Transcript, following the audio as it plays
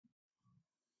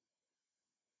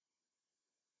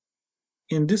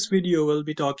In this video, we'll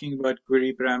be talking about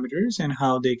query parameters and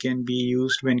how they can be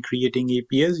used when creating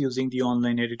APIs using the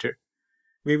online editor.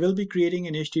 We will be creating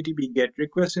an HTTP GET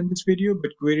request in this video,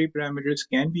 but query parameters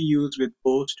can be used with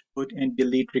POST, PUT, and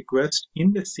DELETE requests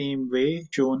in the same way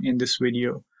shown in this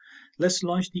video. Let's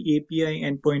launch the API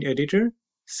endpoint editor,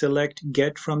 select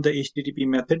GET from the HTTP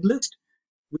method list.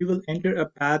 We will enter a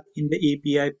path in the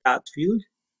API path field.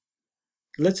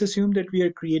 Let's assume that we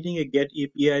are creating a GET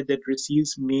API that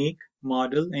receives make,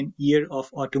 model, and year of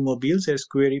automobiles as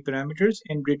query parameters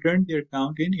and return their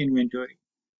count in inventory.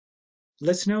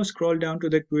 Let's now scroll down to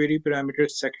the query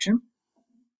parameters section.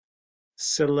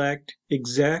 Select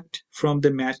exact from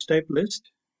the match type list.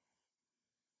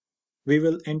 We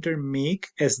will enter make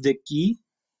as the key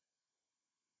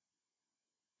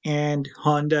and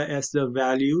Honda as the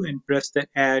value and press the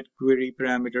add query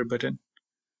parameter button.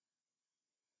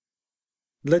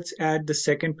 Let's add the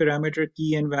second parameter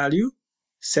key and value.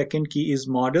 Second key is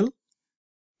model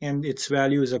and its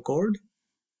value is accord.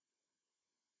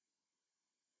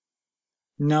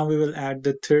 Now we will add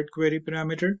the third query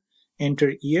parameter,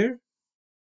 enter year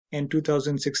and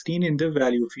 2016 in the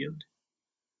value field.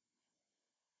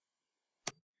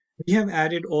 We have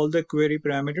added all the query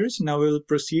parameters. Now we will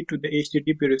proceed to the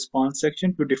HTTP response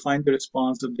section to define the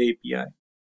response of the API.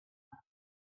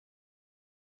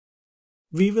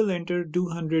 We will enter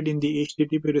 200 in the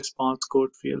HTTP response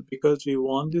code field because we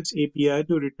want this API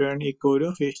to return a code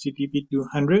of HTTP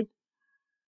 200.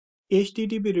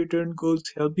 HTTP return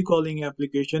codes help the calling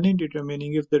application in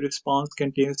determining if the response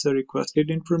contains the requested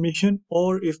information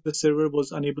or if the server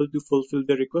was unable to fulfill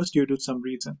the request due to some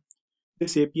reason.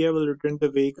 This API will return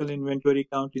the vehicle inventory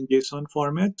count in JSON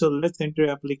format. So let's enter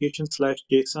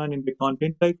application/JSON in the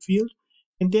content type field,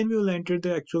 and then we will enter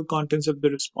the actual contents of the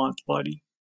response body.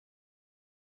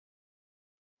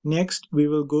 Next, we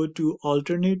will go to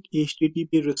alternate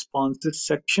HTTP responses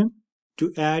section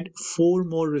to add 4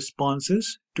 more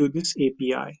responses to this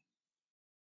API.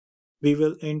 We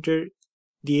will enter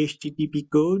the HTTP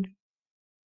code,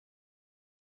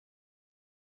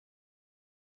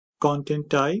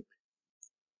 content type,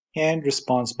 and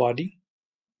response body,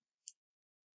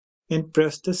 and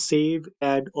press the Save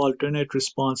Add Alternate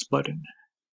Response button.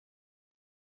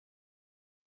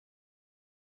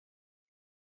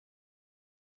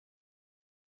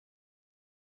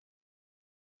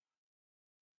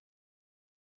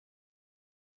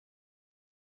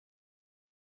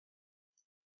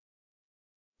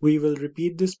 We will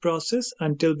repeat this process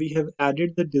until we have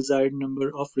added the desired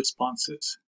number of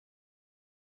responses.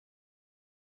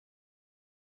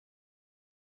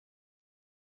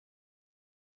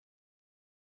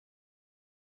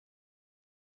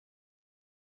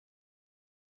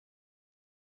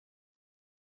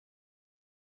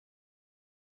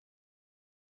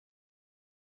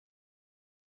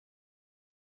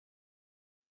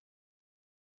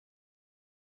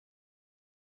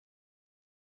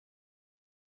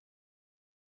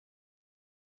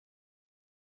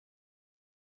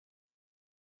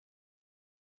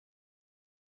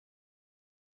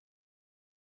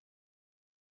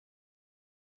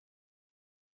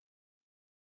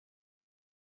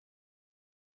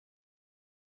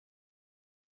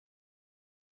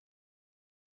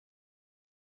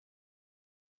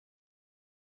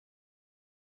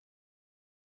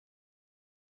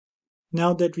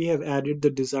 Now that we have added the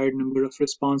desired number of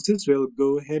responses, we'll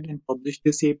go ahead and publish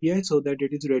this API so that it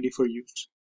is ready for use.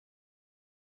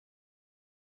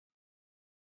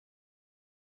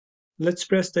 Let's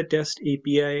press the Test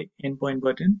API Endpoint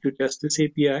button to test this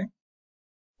API.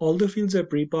 All the fields are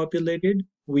pre-populated.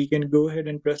 We can go ahead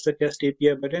and press the Test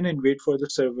API button and wait for the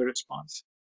server response.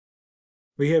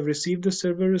 We have received the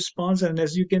server response, and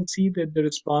as you can see that the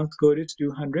response code is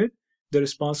 200. The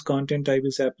response content type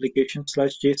is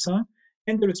application/JSON,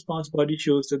 and the response body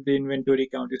shows that the inventory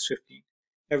count is 15.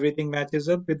 Everything matches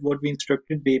up with what we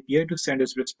instructed the API to send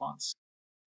as response.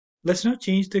 Let's now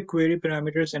change the query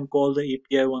parameters and call the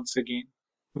API once again.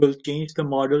 We'll change the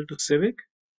model to Civic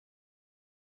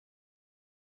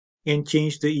and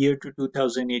change the year to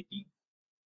 2018.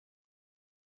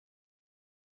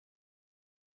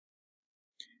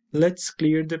 Let's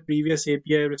clear the previous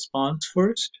API response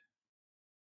first,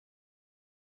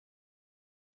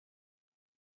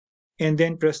 and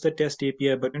then press the Test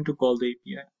API button to call the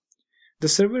API. The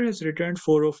server has returned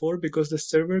 404 because the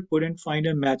server couldn't find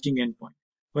a matching endpoint.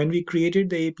 When we created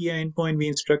the API endpoint, we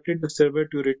instructed the server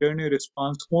to return a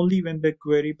response only when the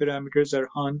query parameters are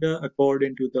Honda, Accord,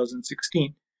 and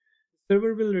 2016. The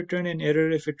server will return an error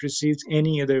if it receives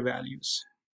any other values.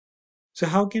 So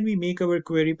how can we make our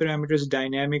query parameters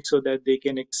dynamic so that they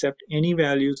can accept any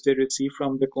values they receive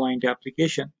from the client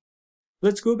application?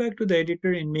 Let's go back to the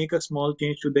editor and make a small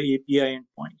change to the API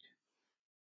endpoint.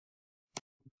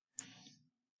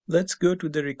 Let's go to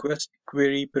the request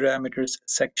query parameters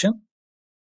section.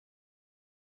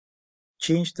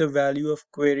 Change the value of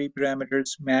query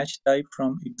parameters match type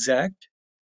from exact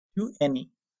to any.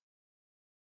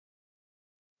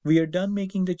 We are done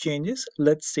making the changes.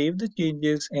 Let's save the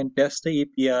changes and test the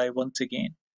API once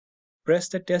again. Press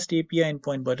the Test API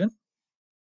Endpoint button.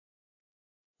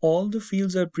 All the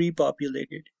fields are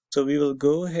pre-populated, so we will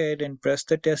go ahead and press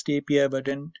the Test API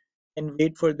button and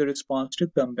wait for the response to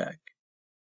come back.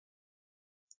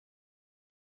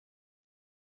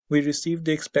 We received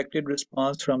the expected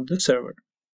response from the server.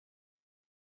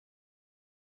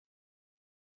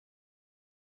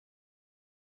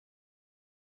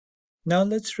 Now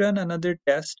let's run another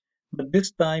test, but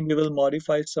this time we will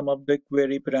modify some of the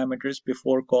query parameters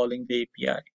before calling the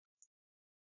API.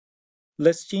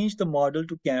 Let's change the model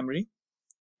to Camry,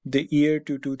 the year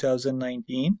to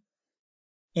 2019,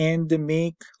 and the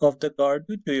make of the car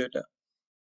to Toyota.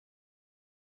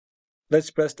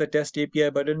 Let's press the Test API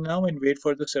button now and wait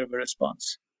for the server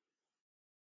response.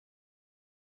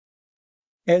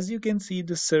 As you can see,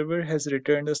 the server has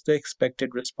returned us the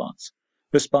expected response.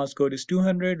 Response code is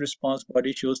 200, response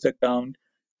body shows the count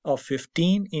of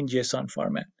 15 in JSON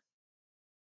format.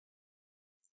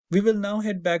 We will now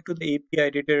head back to the API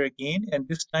editor again, and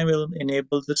this time we'll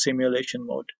enable the simulation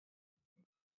mode.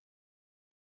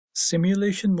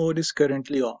 Simulation mode is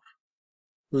currently off.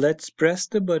 Let's press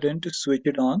the button to switch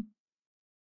it on.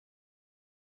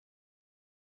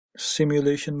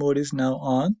 Simulation mode is now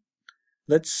on.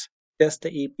 Let's test the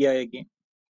API again.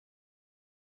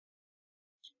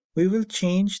 We will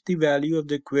change the value of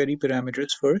the query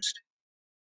parameters first.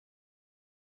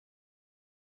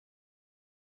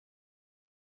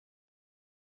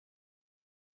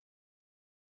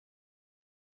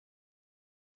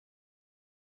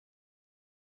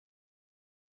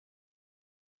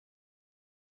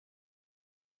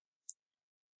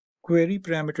 Query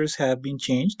parameters have been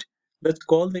changed. Let's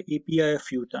call the API a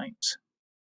few times.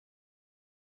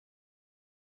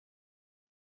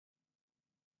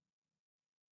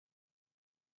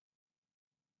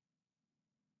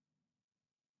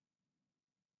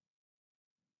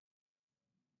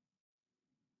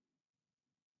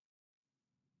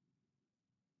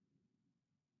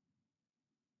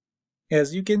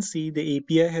 As you can see, the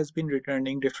API has been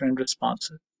returning different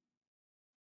responses.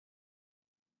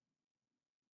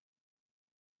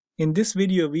 In this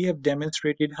video, we have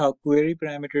demonstrated how query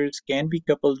parameters can be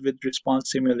coupled with response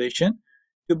simulation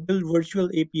to build virtual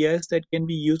APIs that can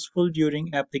be useful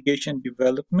during application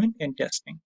development and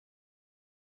testing.